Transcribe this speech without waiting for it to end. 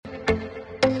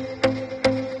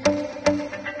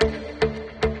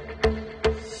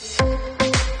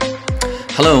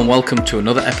Hello and welcome to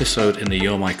another episode in the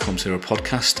You're My Comms Hero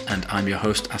podcast, and I'm your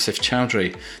host Asif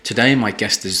Chowdhury. Today my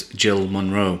guest is Jill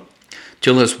Munro.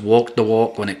 Jill has walked the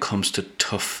walk when it comes to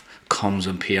tough comms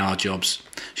and PR jobs.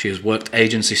 She has worked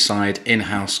agency side,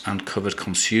 in-house and covered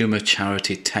consumer,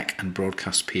 charity, tech and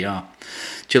broadcast PR.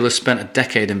 Jill has spent a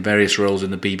decade in various roles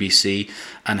in the BBC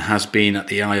and has been at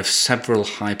the eye of several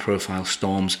high-profile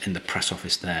storms in the press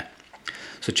office there.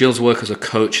 So Jill's work as a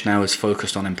coach now is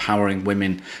focused on empowering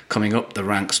women coming up the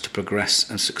ranks to progress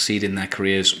and succeed in their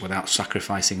careers without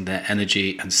sacrificing their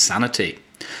energy and sanity.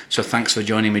 So thanks for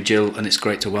joining me, Jill, and it's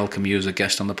great to welcome you as a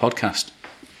guest on the podcast.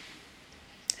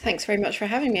 Thanks very much for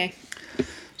having me.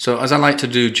 So as I like to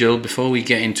do, Jill, before we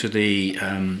get into the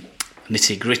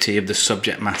nitty-gritty of the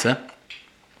subject matter,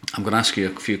 I'm going to ask you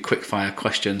a few quick-fire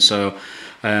questions. So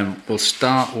we'll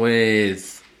start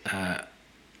with,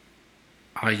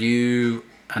 are you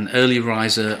an early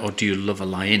riser or do you love a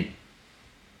lie-in?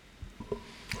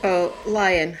 Oh,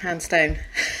 lie-in, hands down.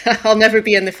 I'll never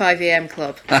be in the 5 a.m.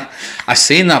 club. I've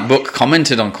seen that book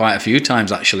commented on quite a few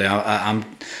times, actually. I'm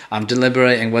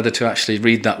deliberating whether to actually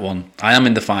read that one. I am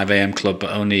in the 5 a.m. club,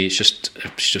 but only it's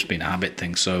just been a habit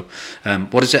thing. So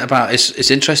what is it about? It's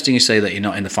interesting you say that you're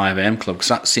not in the 5 a.m. club, because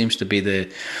that seems to be the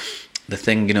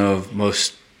thing, you know, of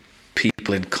most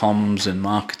people in comms and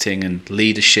marketing and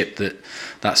leadership,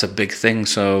 that's a big thing.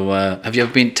 So have you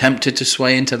ever been tempted to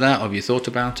sway into that, or have you thought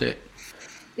about it?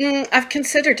 I've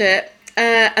considered it,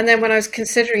 and then when I was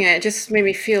considering it just made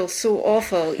me feel so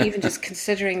awful, even just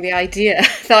considering the idea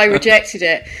that I rejected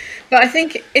it. But I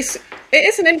think it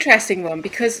is an interesting one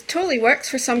because it totally works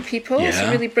for some people. Yeah. It's a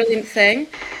really brilliant thing.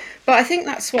 But I think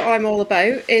that's what I'm all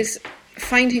about, is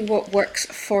finding what works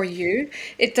for you.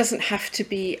 It doesn't have to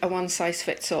be a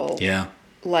one-size-fits-all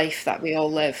life that we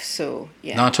all live. So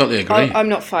yeah, no, I totally agree. I'm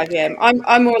not 5 a.m.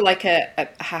 I'm more like a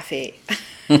half 8,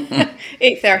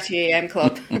 8:30 a.m.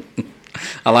 club.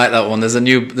 I like that one. There's a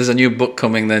new book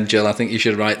coming then, Jill. I think you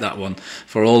should write that one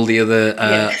for all the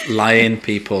other lie-in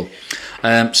people.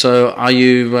 So are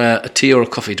you a tea or a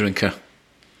coffee drinker?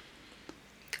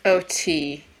 Oh,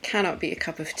 tea. Cannot be a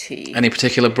cup of tea. Any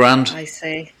particular brand? I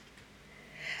say.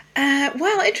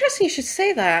 Well, interesting you should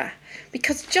say that,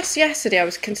 because just yesterday I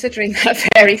was considering that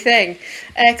very thing,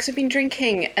 because I've been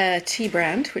drinking a tea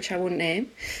brand, which I won't name,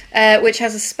 which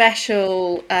has a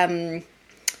special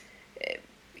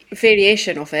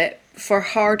variation of it for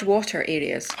hard water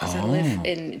areas, because I live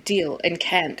in Deal in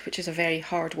Kent, which is a very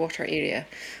hard water area.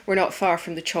 We're not far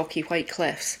from the chalky white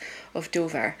cliffs of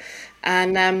Dover,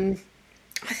 and I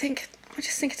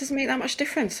just think it doesn't make that much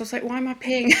difference. I was like, why am I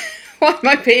paying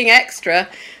extra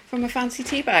for my fancy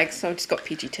tea bag? So I just got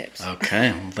PG Tips.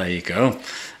 Okay, well, there you go.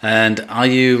 And are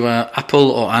you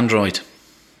Apple or Android?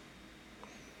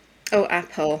 Oh,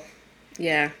 Apple.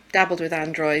 Yeah, dabbled with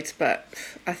Android, but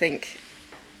I think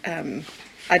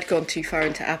I'd gone too far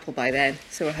into Apple by then,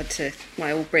 so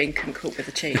my old brain couldn't cope with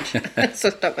the change. So I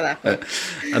stuck with Apple.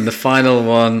 And the final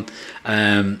one,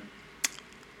 are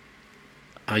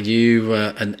you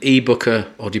an e-booker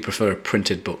or do you prefer a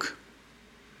printed book?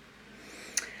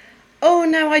 Oh,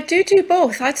 no, I do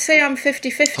both. I'd say I'm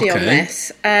 50-50 on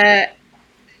this.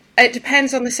 It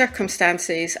depends on the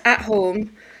circumstances. At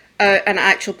home, an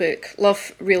actual book.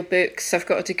 Love real books. I've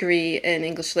got a degree in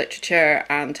English literature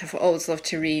and have always loved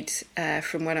to read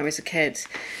from when I was a kid.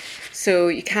 So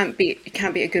you can't beat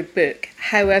a good book.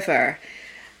 However,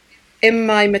 in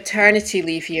my maternity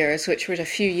leave years, which were a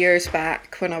few years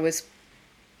back when I was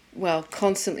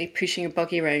constantly pushing a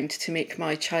buggy around to make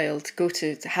my child go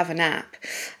to have a nap,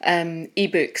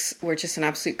 ebooks were just an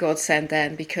absolute godsend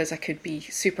then, because I could be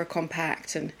super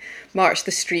compact and march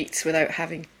the streets without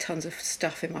having tons of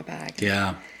stuff in my bag.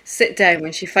 Yeah. Sit down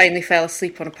when she finally fell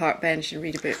asleep on a park bench and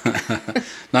read a book.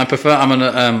 No, I prefer. I'm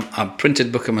a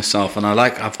printed booker myself, and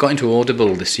I've got into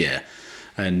Audible this year,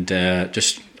 and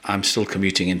I'm still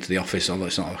commuting into the office, although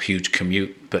it's not a huge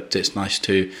commute, but it's nice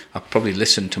to. I've probably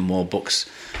listened to more books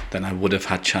than I would have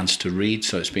had chance to read,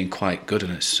 so it's been quite good.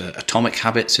 And it's Atomic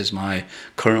Habits is my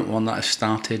current one that I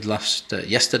started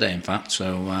yesterday, in fact.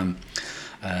 So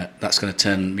that's going to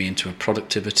turn me into a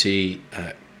productivity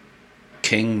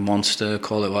king, monster,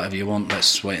 call it whatever you want.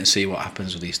 Let's wait and see what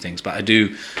happens with these things. But I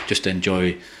do just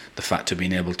enjoy the fact of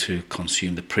being able to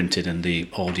consume the printed and the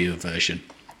audio version.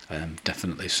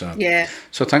 Definitely. So yeah.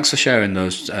 So thanks for sharing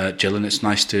those, Jill, and it's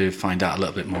nice to find out a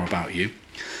little bit more about you.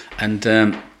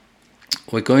 And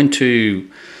we're going to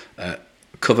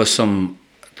cover some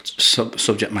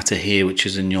subject matter here, which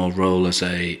is in your role as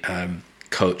a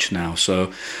coach now.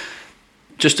 So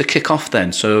just to kick off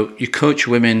then, so you coach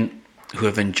women who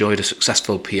have enjoyed a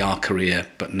successful PR career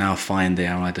but now find they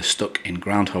are either stuck in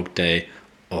Groundhog Day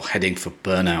or heading for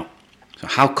burnout. So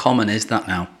how common is that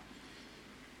now?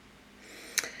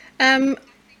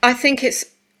 I think it's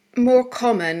more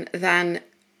common than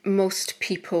most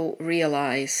people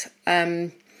realise.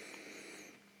 I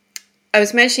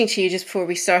was mentioning to you just before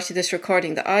we started this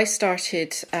recording that I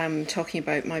started talking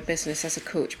about my business as a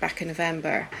coach back in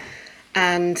November,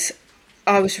 and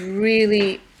I was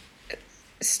really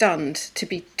stunned, to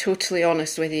be totally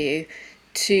honest with you,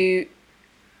 to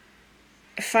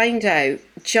find out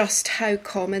just how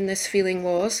common this feeling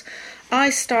was.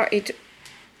 I started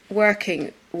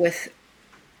working with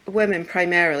women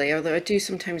primarily, although I do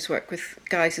sometimes work with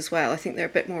guys as well. I think they're a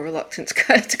bit more reluctant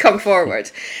to come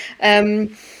forward.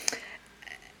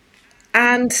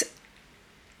 And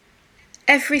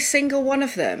every single one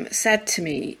of them said to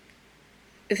me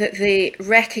that they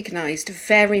recognised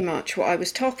very much what I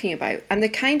was talking about. And the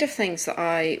kind of things that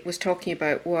I was talking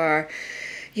about were,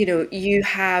 you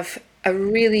have a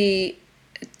really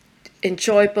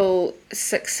enjoyable,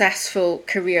 successful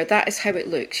career. That is how it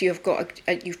looks. You've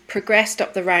progressed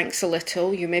up the ranks a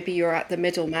little. You're at the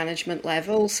middle management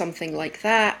level, something like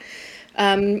that.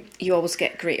 You always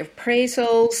get great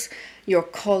appraisals. Your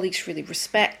colleagues really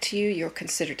respect you. You're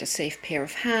considered a safe pair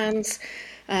of hands.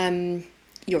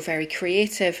 You're very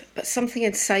creative, but something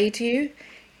inside you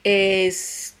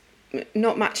is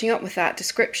not matching up with that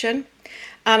description.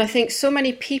 And I think so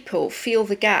many people feel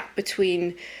the gap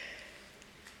between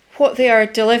what they are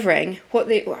delivering,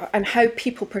 and how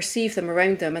people perceive them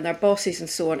around them and their bosses and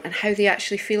so on, and how they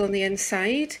actually feel on the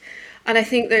inside. And I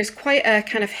think there's quite a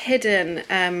kind of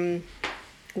hidden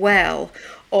well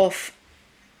of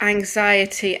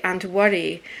anxiety and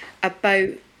worry about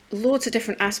loads of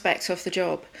different aspects of the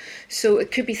job. So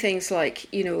it could be things like,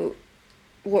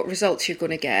 what results you're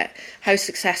going to get, how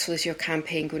successful is your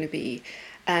campaign going to be,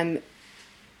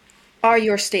 are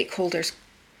your stakeholders,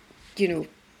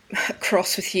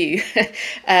 cross with you,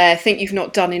 think you've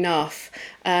not done enough.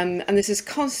 And there's this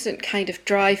constant kind of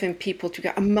drive in people to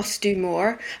go, I must do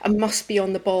more, I must be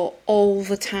on the ball all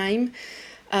the time.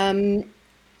 And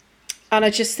I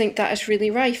just think that is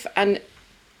really rife. And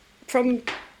from,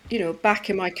 back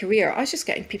in my career, I was just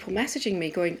getting people messaging me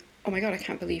going, oh my God, I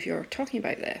can't believe you're talking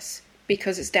about this,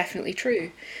 because it's definitely true.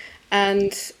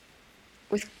 And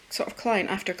with sort of client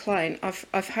after client,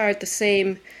 I've heard the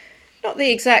same, not the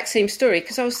exact same story,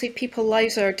 because obviously people's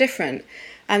lives are different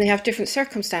and they have different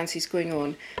circumstances going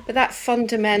on. But that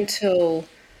fundamental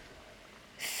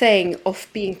thing of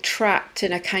being trapped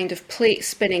in a kind of plate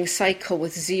spinning cycle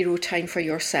with zero time for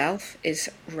yourself is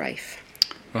rife.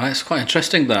 Right, it's quite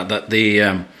interesting that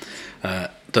the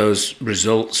those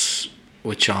results,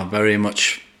 which are very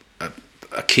much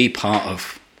a key part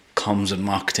of comms and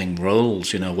marketing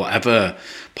roles, whatever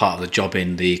part of the job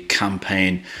in the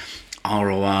campaign,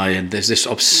 ROI, and there's this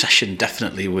obsession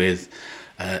definitely with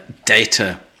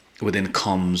data within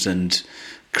comms, and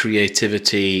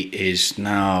creativity is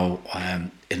now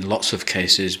in lots of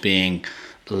cases being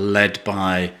led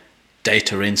by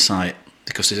data insight,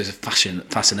 because there's a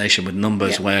fascination with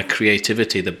numbers. Yeah. Where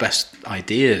creativity, the best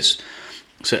ideas,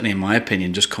 certainly in my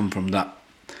opinion, just come from that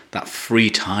free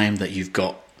time that you've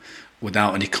got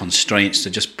without any constraints to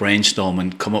just brainstorm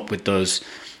and come up with those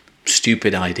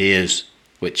stupid ideas,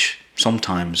 which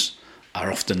sometimes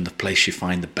are often the place you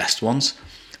find the best ones.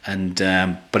 And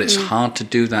but it's hard to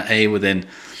do that. Within,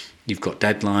 you've got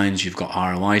deadlines, you've got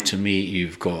ROI to meet,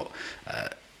 you've got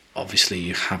obviously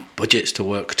you have budgets to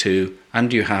work to,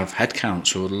 and you have headcount.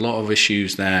 So a lot of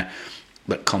issues there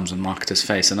that comms and marketers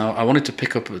face. And I wanted to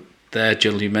pick up there,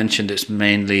 Jill. You mentioned it's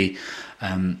mainly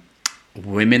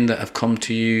women that have come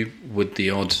to you with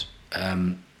the odd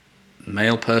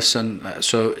male person.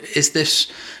 So is this?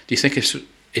 Do you think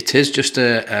it is just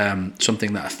a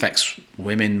something that affects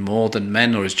women more than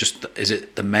men, or is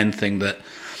it the men thing that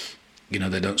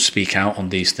they don't speak out on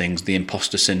these things, the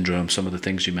imposter syndrome, some of the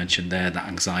things you mentioned there, that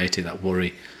anxiety, that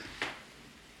worry?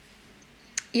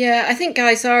 Yeah, I think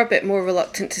guys are a bit more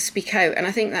reluctant to speak out, and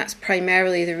I think that's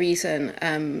primarily the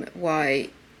reason why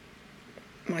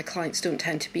my clients don't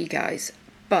tend to be guys.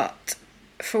 But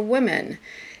for women,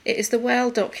 it is the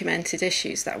well-documented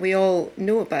issues that we all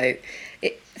know about.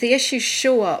 The issues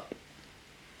show up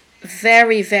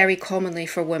very, very commonly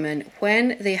for women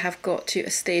when they have got to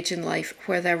a stage in life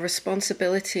where their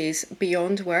responsibilities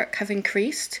beyond work have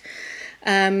increased,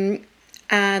 and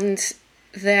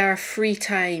their free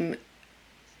time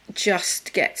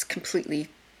just gets completely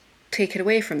taken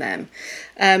away from them.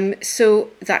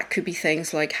 So that could be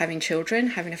things like having children,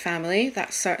 having a family.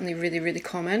 That's certainly really, really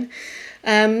common.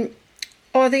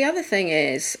 Or the other thing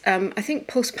is, I think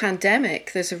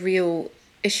post-pandemic, there's a real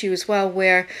issue as well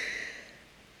where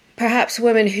perhaps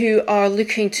women who are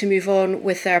looking to move on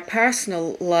with their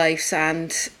personal lives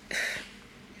and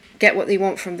get what they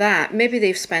want from that. Maybe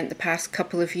they've spent the past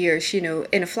couple of years,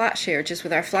 in a flat share just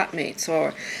with our flatmates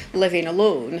or living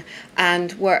alone,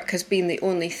 and work has been the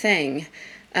only thing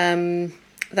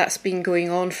that's been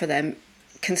going on for them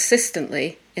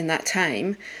consistently in that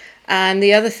time. And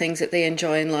the other things that they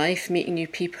enjoy in life, meeting new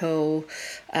people,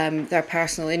 their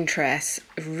personal interests,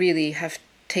 really have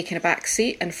taken a back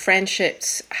seat, and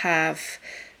friendships have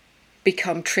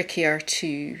become trickier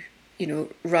to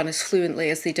run as fluently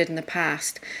as they did in the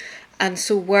past. And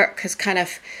so work has kind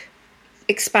of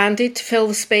expanded to fill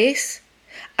the space.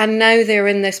 And now they're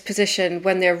in this position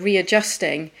when they're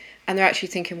readjusting and they're actually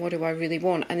thinking, what do I really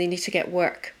want? And they need to get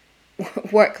work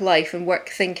life and work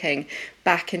thinking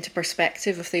back into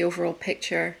perspective of the overall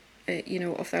picture,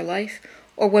 of their life.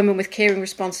 Or women with caring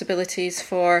responsibilities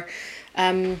for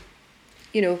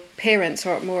parents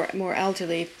or more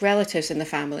elderly relatives in the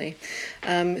family.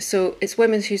 So it's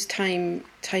women whose time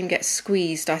gets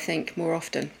squeezed, I think, more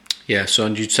often. Yeah, so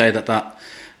and you'd say that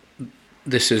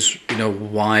this is,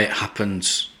 why it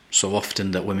happens so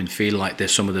often that women feel like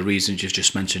this. Some of the reasons you've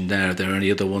just mentioned there. Are there any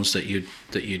other ones that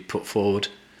you'd put forward?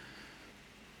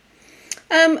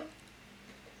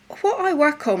 What I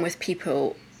work on with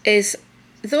people is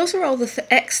those are all the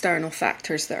external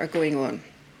factors that are going on.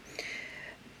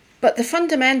 But the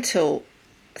fundamental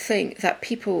thing that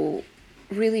people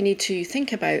really need to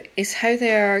think about is how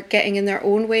they are getting in their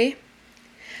own way,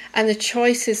 and the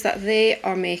choices that they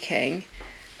are making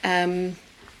that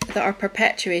are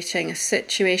perpetuating a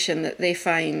situation that they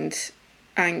find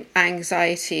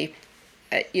anxiety,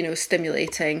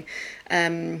 stimulating,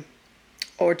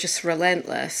 or just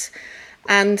relentless.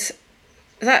 And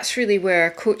that's really where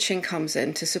coaching comes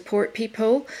in to support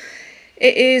people.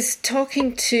 It is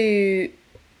talking to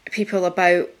people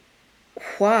about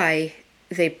why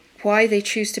they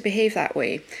choose to behave that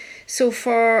way. So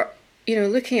for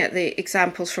looking at the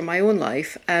examples from my own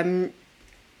life,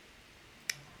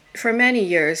 for many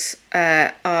years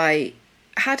I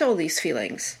had all these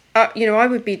feelings. I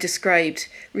would be described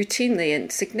routinely in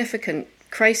significant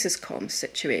crisis comms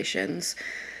situations.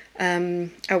 I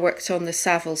worked on the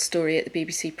Savile story at the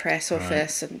BBC Press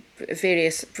Office, right, and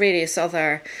various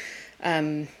other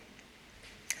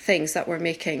things that were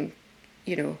making,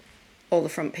 all the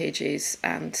front pages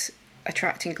and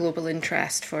attracting global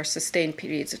interest for sustained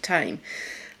periods of time.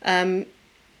 And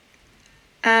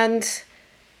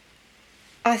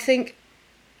I think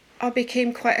I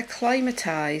became quite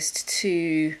acclimatised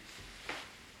to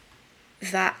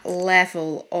that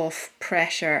level of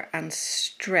pressure and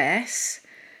stress,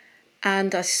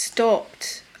 and I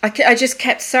stopped. I just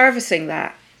kept servicing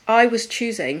that. I was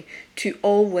choosing to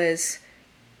always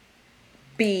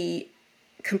be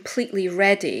completely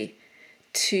ready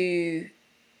to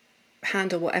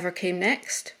handle whatever came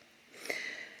next.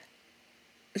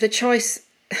 The choice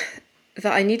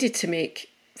that I needed to make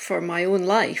for my own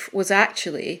life was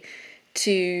actually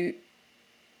to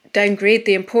downgrade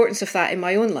the importance of that in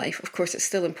my own life. Of course, it's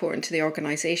still important to the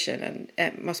organisation and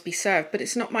it must be served, but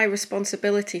it's not my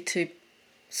responsibility to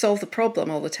solve the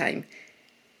problem all the time.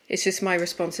 It's just my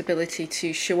responsibility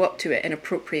to show up to it in an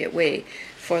appropriate way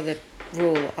for the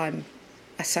role I'm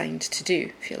assigned to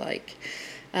do, if you like.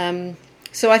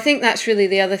 So I think that's really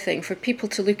the other thing, for people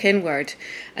to look inward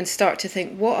and start to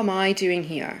think, what am I doing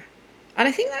here? And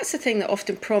I think that's the thing that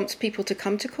often prompts people to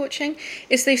come to coaching,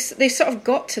 is they sort of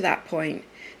got to that point.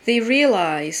 They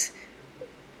realise,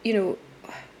 I'm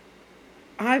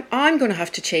going to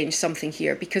have to change something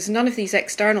here because none of these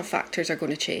external factors are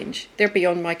going to change. They're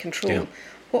beyond my control. Yeah.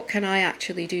 What can I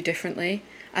actually do differently?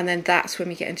 And then that's when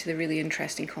we get into the really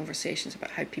interesting conversations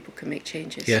about how people can make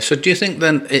changes. Yeah, so do you think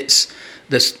then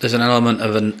there's an element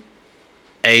of an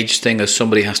age thing, as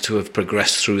somebody has to have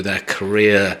progressed through their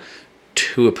career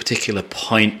to a particular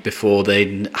point before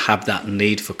they have that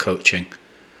need for coaching?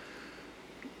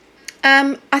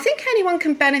 I think anyone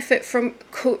can benefit from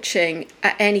coaching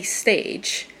at any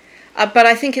stage, but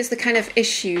I think it's the kind of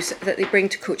issues that they bring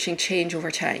to coaching change over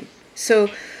time. So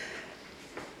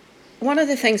one of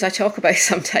the things I talk about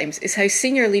sometimes is how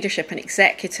senior leadership and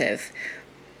executive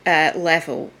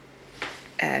level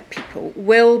people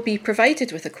will be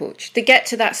provided with a coach. They get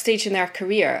to that stage in their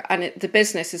career and the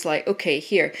business is like, okay,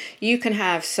 here, you can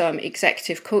have some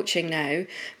executive coaching now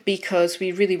because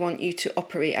we really want you to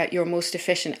operate at your most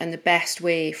efficient and the best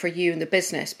way for you and the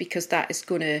business, because that is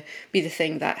going to be the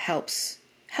thing that helps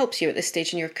you at this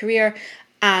stage in your career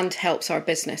and helps our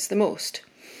business the most.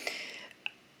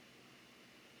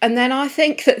 And then I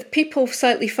think that people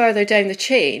slightly further down the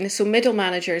chain, so middle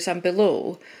managers and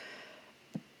below,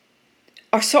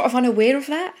 are sort of unaware of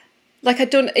that.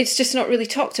 it's just not really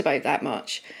talked about that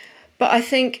much. But I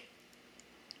think,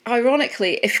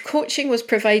 ironically, if coaching was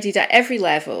provided at every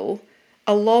level,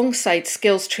 alongside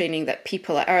skills training that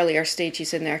people at earlier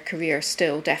stages in their career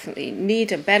still definitely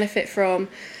need and benefit from,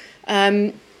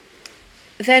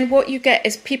 then what you get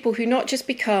is people who not just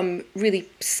become really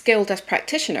skilled as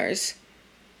practitioners,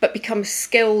 but become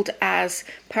skilled as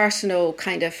personal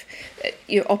kind of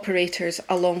operators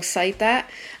alongside that.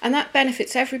 And that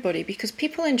benefits everybody because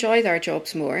people enjoy their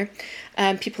jobs more,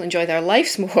 people enjoy their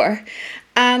lives more.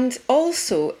 And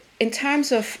also, in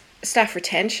terms of staff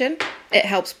retention, it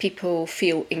helps people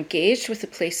feel engaged with the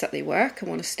place that they work and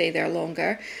want to stay there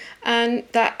longer. And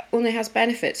that only has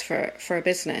benefits for a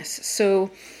business. So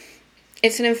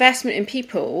it's an investment in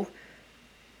people.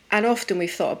 And often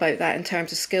we've thought about that in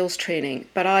terms of skills training.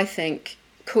 But I think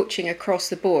coaching across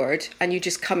the board and you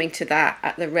just coming to that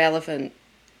at the relevant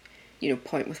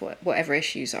point with whatever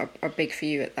issues are big for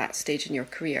you at that stage in your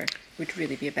career would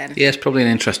really be a benefit. Yeah, it's probably an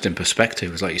interesting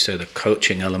perspective. It's like you say, the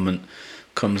coaching element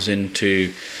comes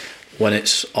into when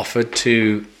it's offered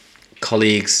to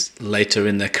colleagues later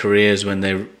in their careers when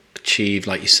they achieve,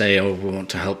 like you say, we want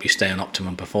to help you stay on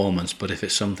optimum performance. But if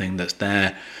it's something that's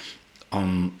there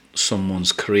on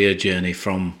someone's career journey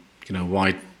from,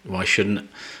 why shouldn't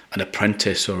an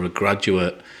apprentice or a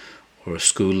graduate or a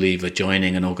school leaver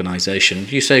joining an organisation,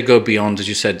 you say go beyond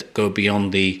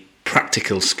the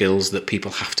practical skills that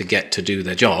people have to get to do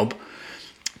their job,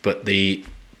 but the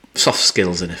soft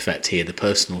skills in effect here, the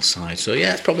personal side. So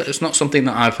yeah, it's not something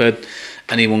that I've heard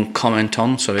anyone comment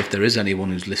on. So if there is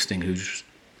anyone who's listening who's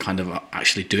kind of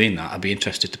actually doing that, I'd be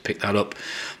interested to pick that up.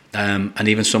 And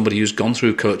even somebody who's gone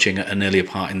through coaching at an earlier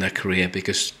part in their career,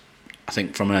 because I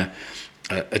think from a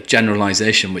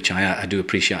generalisation, which I do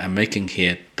appreciate I'm making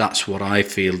here, that's what I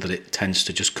feel that it tends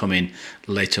to just come in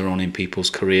later on in people's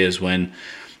careers when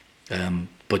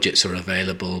budgets are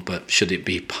available, but should it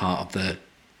be part of the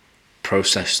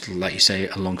process, like you say,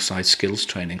 alongside skills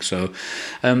training? So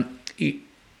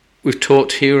we've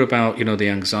talked here about, the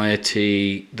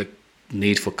anxiety, the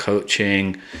need for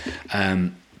coaching,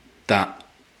 that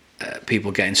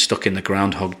people getting stuck in the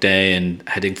Groundhog Day and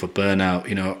heading for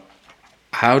burnout.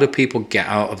 How do people get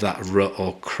out of that rut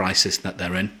or crisis that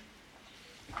they're in?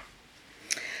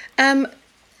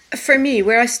 For me,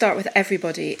 where I start with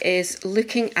everybody is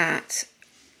looking at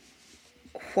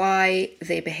why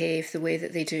they behave the way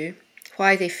that they do,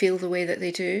 why they feel the way that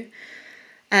they do.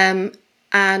 And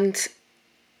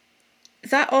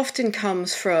that often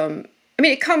comes from,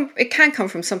 it can come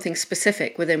from something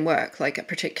specific within work, like a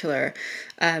particular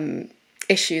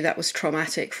issue that was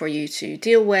traumatic for you to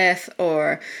deal with,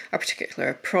 or a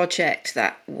particular project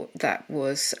that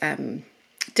was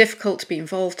difficult to be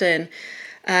involved in,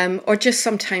 or just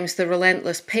sometimes the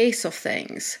relentless pace of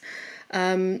things.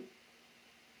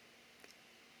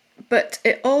 But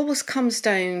it always comes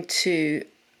down to,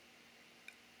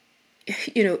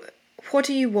 what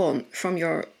do you want from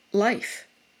your life?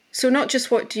 So not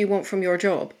just what do you want from your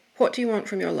job, what do you want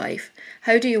from your life?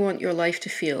 How do you want your life to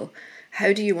feel?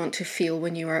 How do you want to feel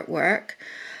when you are at work?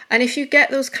 And if you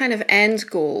get those kind of end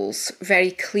goals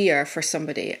very clear for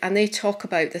somebody and they talk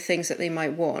about the things that they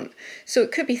might want. So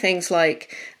it could be things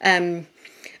like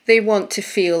they want to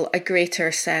feel a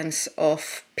greater sense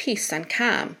of peace and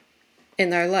calm in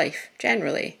their life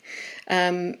generally.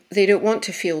 They don't want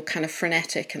to feel kind of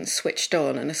frenetic and switched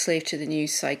on and a slave to the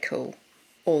news cycle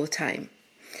all the time.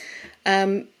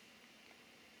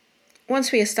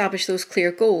 Once we establish those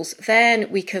clear goals, then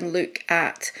we can look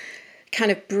at kind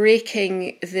of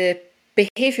breaking the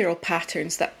behavioural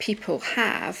patterns that people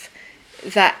have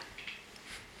that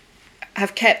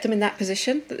have kept them in that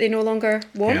position that they no longer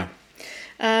want.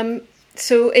 Yeah.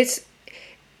 So it's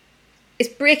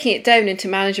breaking it down into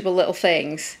manageable little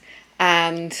things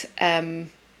and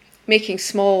making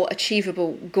small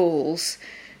achievable goals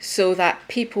so that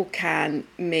people can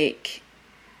make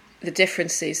the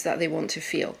differences that they want to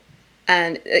feel.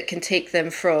 And it can take them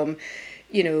from,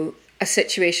 a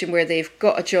situation where they've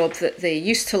got a job that they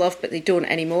used to love but they don't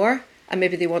anymore, and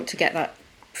maybe they want to get that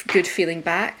good feeling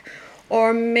back.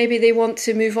 Or maybe they want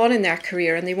to move on in their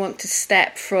career and they want to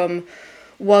step from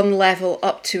one level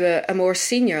up to a more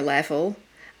senior level.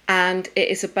 And it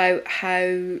is about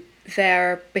how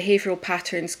their behavioural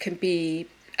patterns can be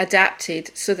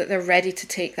adapted so that they're ready to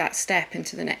take that step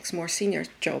into the next more senior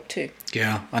job too.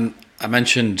 Yeah, and I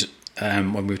mentioned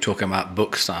when we were talking about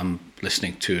books that I'm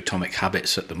listening to, Atomic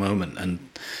Habits at the moment, and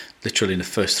literally in the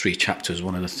first 3 chapters,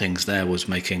 one of the things there was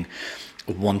making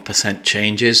 1%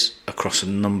 changes across a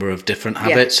number of different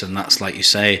habits. Yeah. And that's, like you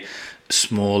say,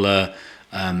 smaller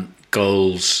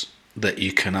goals that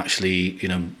you can actually,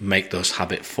 make those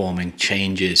habit forming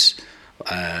changes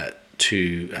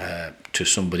to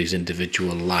somebody's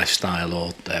individual lifestyle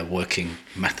or their working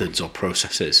methods or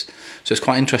processes. So it's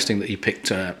quite interesting that you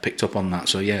picked up on that.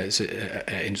 So yeah, it's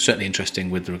certainly interesting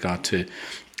with regard to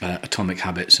Atomic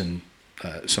Habits and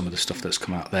some of the stuff that's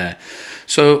come out there.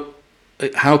 So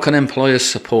how can employers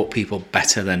support people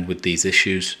better then with these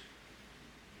issues?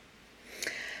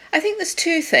 I think there's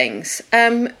two things.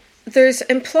 There's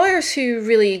employers who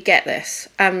really get this,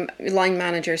 line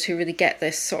managers who really get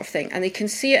this sort of thing, and they can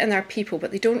see it in their people,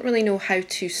 but they don't really know how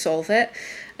to solve it.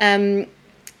 A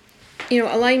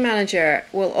line manager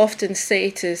will often say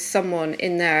to someone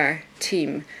in their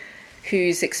team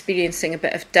who's experiencing a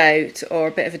bit of doubt or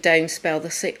a bit of a down spell, they'll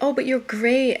say, "Oh, but you're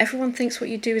great. Everyone thinks what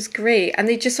you do is great." And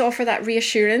they just offer that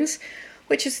reassurance,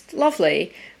 which is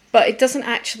lovely, but it doesn't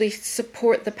actually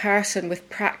support the person with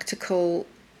practical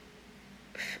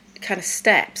kind of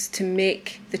steps to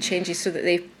make the changes so that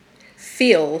they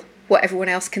feel what everyone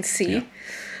else can see.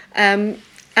 Yeah.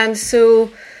 And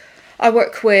so I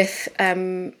work with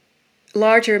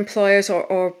larger employers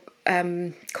or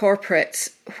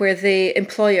corporates where the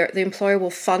employer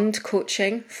will fund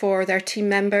coaching for their team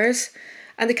members,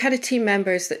 and the kind of team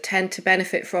members that tend to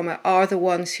benefit from it are the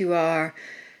ones who are,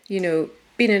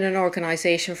 been in an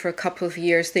organisation for a couple of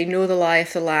years. They know the lie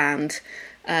of the land.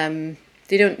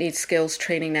 They don't need skills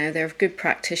training now. They're good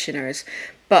practitioners,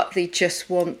 but they just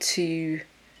want to,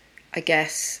 I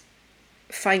guess,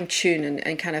 fine tune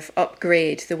and kind of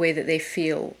upgrade the way that they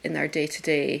feel in their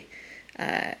day-to-day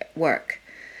work.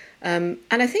 And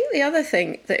I think the other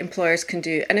thing that employers can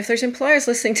do, and if there's employers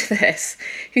listening to this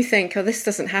who think, "Oh, this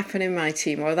doesn't happen in my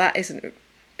team," or that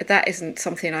isn't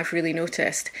something I've really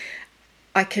noticed,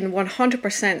 I can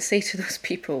 100% say to those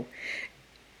people,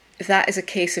 that is a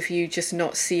case of you just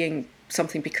not seeing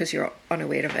something because you're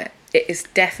unaware of it. It is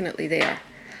definitely there.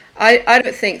 I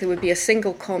don't think there would be a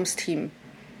single comms team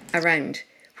around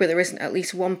where there isn't at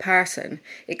least one person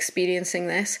experiencing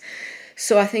this.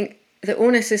 So I think the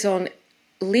onus is on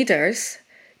leaders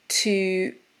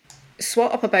to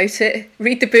swat up about it,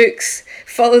 read the books,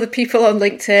 follow the people on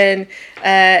LinkedIn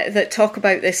that talk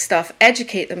about this stuff,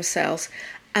 educate themselves,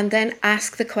 and then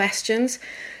ask the questions.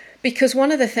 Because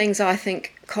one of the things I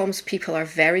think comms people are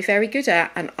very, very good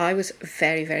at, and I was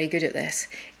very, very good at this,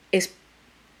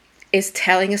 is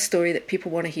telling a story that people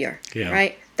want to hear,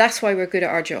 right? That's why we're good at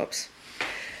our jobs.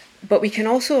 But we can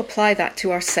also apply that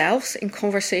to ourselves in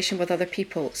conversation with other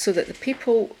people, so that the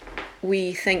people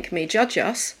we think may judge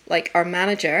us, like our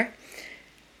manager,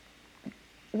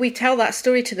 we tell that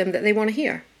story to them that they want to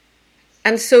hear.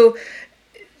 And so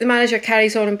the manager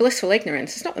carries on in blissful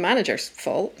ignorance. It's not the manager's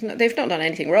fault. They've not done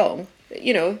anything wrong,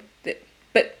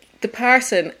 but the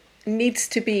person needs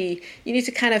to be, you need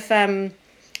to kind of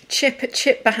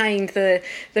chip behind the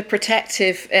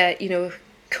protective,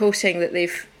 coating that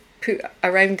they've put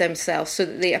around themselves so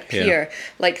that they appear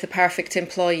like the perfect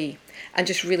employee, and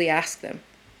just really ask them.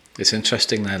 It's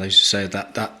interesting there, as you say,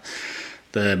 that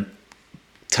the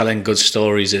telling good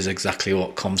stories is exactly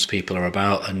what comms people are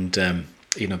about, and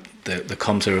the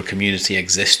Comms Hero community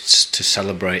exists to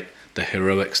celebrate the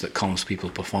heroics that comms people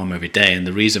perform every day. And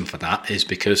the reason for that is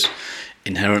because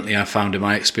inherently I found in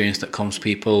my experience that comms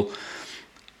people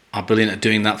are brilliant at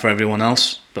doing that for everyone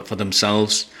else, but for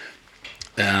themselves,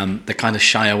 they kind of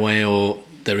shy away, or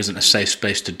there isn't a safe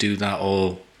space to do that,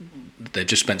 or they've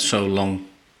just spent so long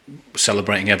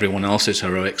celebrating everyone else's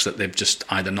heroics that they've just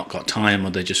either not got time, or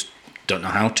they just don't know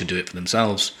how to do it for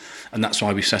themselves. And that's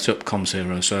why we set up Comms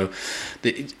Hero. So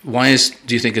do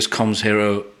you think as Comms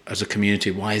Hero, as a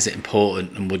community, why is it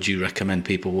important, and would you recommend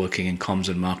people working in comms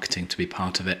and marketing to be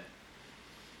part of it?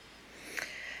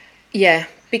 Yeah,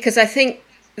 because I think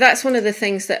that's one of the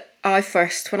things that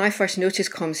when I first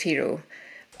noticed Comms Hero,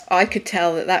 I could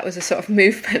tell that was a sort of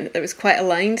movement that was quite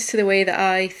aligned to the way that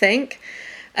I think.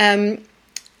 And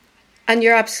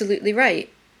you're absolutely right.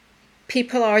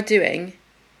 People are doing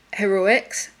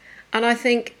heroics, and I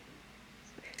think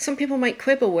some people might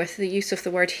quibble with the use of the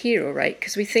word hero, right?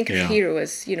 Because we think of hero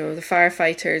as, the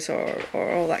firefighters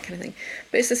or all that kind of thing.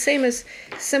 But it's the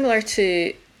similar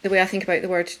to the way I think about the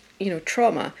word,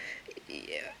 trauma.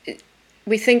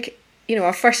 We think,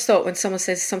 our first thought when someone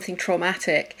says something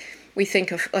traumatic, we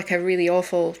think of like a really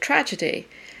awful tragedy.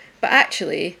 But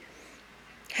actually,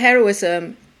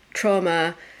 heroism,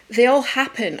 trauma, they all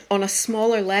happen on a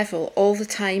smaller level all the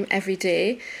time, every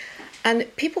day.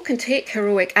 And people can take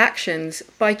heroic actions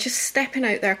by just stepping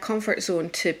out their comfort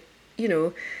zone to,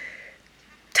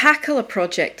 tackle a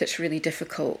project that's really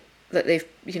difficult that they've,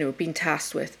 been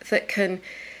tasked with, that can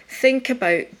think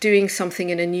about doing something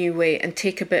in a new way and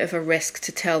take a bit of a risk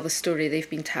to tell the story they've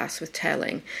been tasked with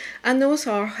telling. And those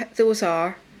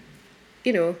are,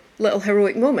 you know, little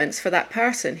heroic moments for that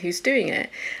person who's doing it.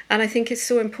 And I think it's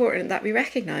so important that we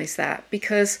recognise that,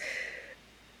 because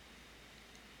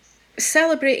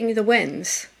celebrating the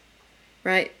wins,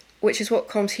 right, which is what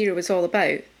Comms Hero is all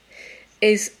about,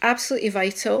 is absolutely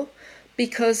vital,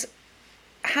 because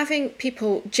having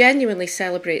people genuinely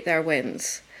celebrate their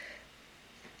wins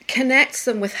connects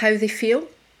them with how they feel.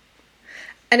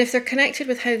 And if they're connected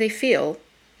with how they feel,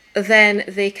 then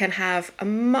they can have a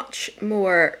much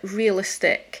more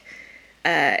realistic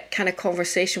kind of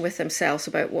conversation with themselves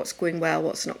about what's going well,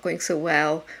 what's not going so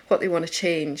well, what they want to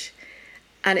change.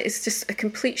 And it's just a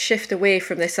complete shift away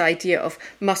from this idea of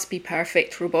must be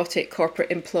perfect robotic corporate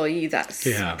employee that's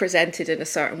presented in a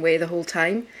certain way the whole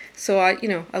time. So I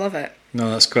love it. No,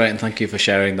 that's great, and thank you for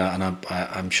sharing that. And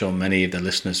I'm sure many of the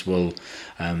listeners will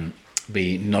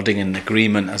be nodding in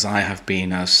agreement, as I have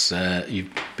been, as you've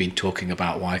been talking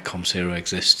about why Comms Hero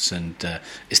exists. And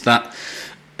it's that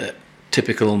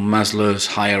typical Maslow's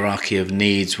hierarchy of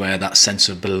needs, where that sense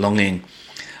of belonging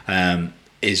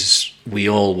is, we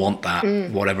all want that,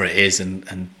 whatever it is,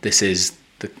 and this is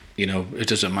the, you know, it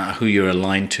doesn't matter who you're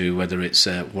aligned to, whether it's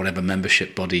whatever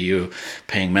membership body you're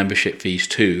paying membership fees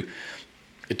to.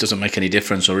 It doesn't make any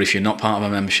difference. Or if you're not part of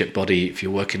a membership body, if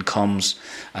you work in comms,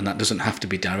 and that doesn't have to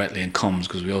be directly in comms,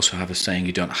 because we also have a saying,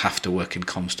 you don't have to work in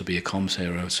comms to be a comms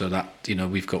hero. So that, you know,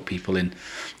 we've got people in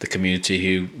the community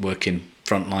who work in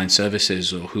frontline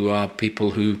services, or who are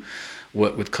people who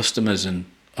work with customers and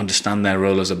understand their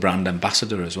role as a brand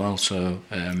ambassador as well. So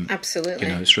absolutely,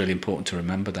 you know, it's really important to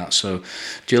remember that. So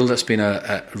Jill, that's been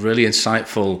a really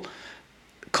insightful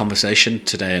conversation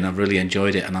today, and I've really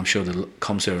enjoyed it, and I'm sure the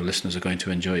Comms Hero listeners are going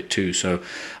to enjoy it too. So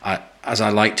as I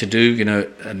like to do, you know,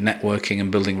 networking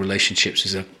and building relationships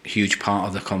is a huge part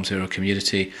of the Comms Hero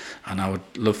community, and I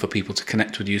would love for people to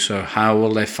connect with you. So how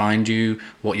will they find you?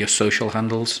 What are your social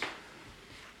handles?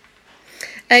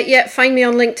 Find me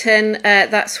on LinkedIn.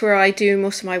 That's where I do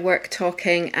most of my work,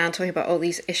 talking about all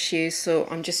these issues. So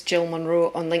I'm just Jill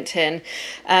Monroe on LinkedIn.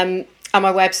 And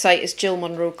my website is Jill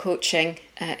Monroe Coaching,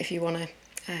 if you want to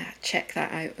check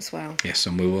that out as well. Yes,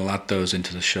 and we will add those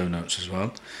into the show notes as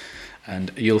well.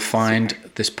 And you'll find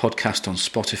this podcast on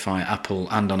Spotify, Apple,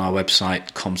 and on our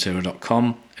website,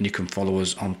 commshero.com. And you can follow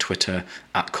us on Twitter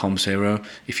 @commshero.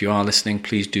 If you are listening,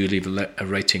 please do leave a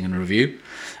rating and review.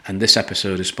 And this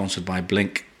episode is sponsored by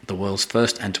Blink, the world's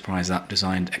first enterprise app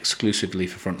designed exclusively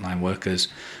for frontline workers.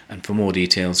 And for more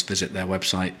details, visit their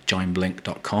website,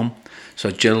 joinblink.com. So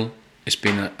Jill, it's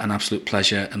been an absolute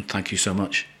pleasure, and thank you so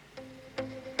much.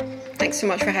 Thanks so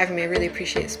much for having me. I really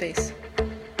appreciate the space.